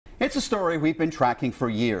It's a story we've been tracking for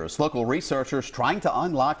years. Local researchers trying to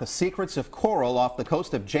unlock the secrets of coral off the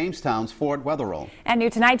coast of Jamestown's Fort Wetherhill. And new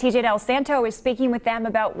tonight, TJ Del Santo is speaking with them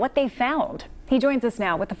about what they found. He joins us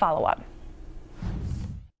now with the follow-up.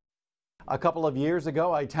 A couple of years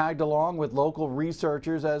ago, I tagged along with local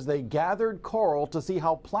researchers as they gathered coral to see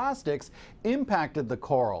how plastics impacted the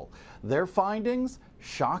coral. Their findings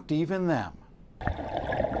shocked even them.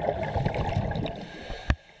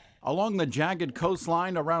 Along the jagged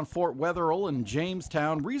coastline around Fort Wetherhill and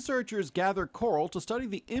Jamestown, researchers gather coral to study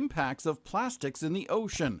the impacts of plastics in the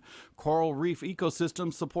ocean. Coral reef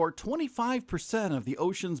ecosystems support 25% of the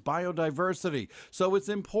ocean's biodiversity, so it's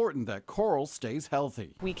important that coral stays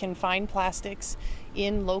healthy. We can find plastics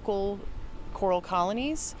in local coral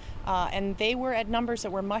colonies, and they were at numbers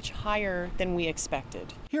that were much higher than we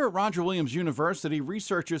expected. Here at Roger Williams University,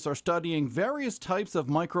 researchers are studying various types of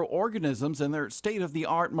microorganisms in their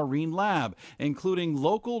state-of-the-art marine lab, including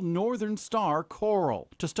local northern star coral.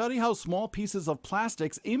 To study how small pieces of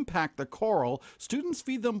plastics impact the coral, students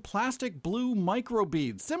feed them plastic blue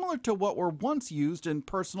microbeads, similar to what were once used in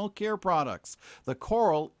personal care products. The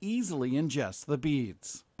coral easily ingests the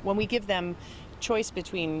beads. When we give them choice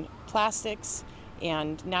between plastics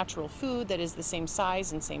and natural food that is the same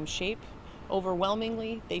size and same shape,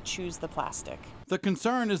 overwhelmingly they choose the plastic. The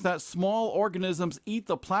concern is that small organisms eat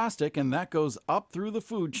the plastic, and that goes up through the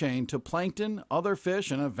food chain to plankton, other fish,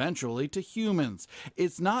 and eventually to humans.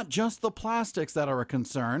 It's not just the plastics that are a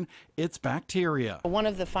concern, it's bacteria. One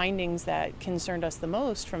of the findings that concerned us the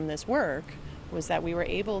most from this work was that we were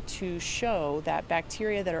able to show that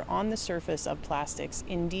bacteria that are on the surface of plastics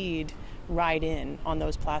indeed ride in on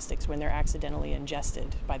those plastics when they're accidentally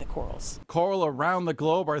ingested by the corals. Coral around the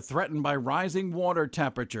globe are threatened by rising water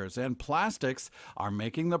temperatures, and plastics are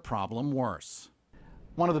making the problem worse.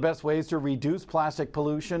 One of the best ways to reduce plastic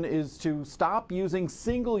pollution is to stop using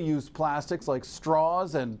single-use plastics like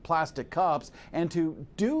straws and plastic cups, and to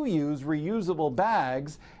use reusable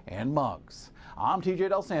bags and mugs. I'm TJ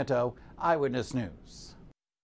Del Santo, Eyewitness News.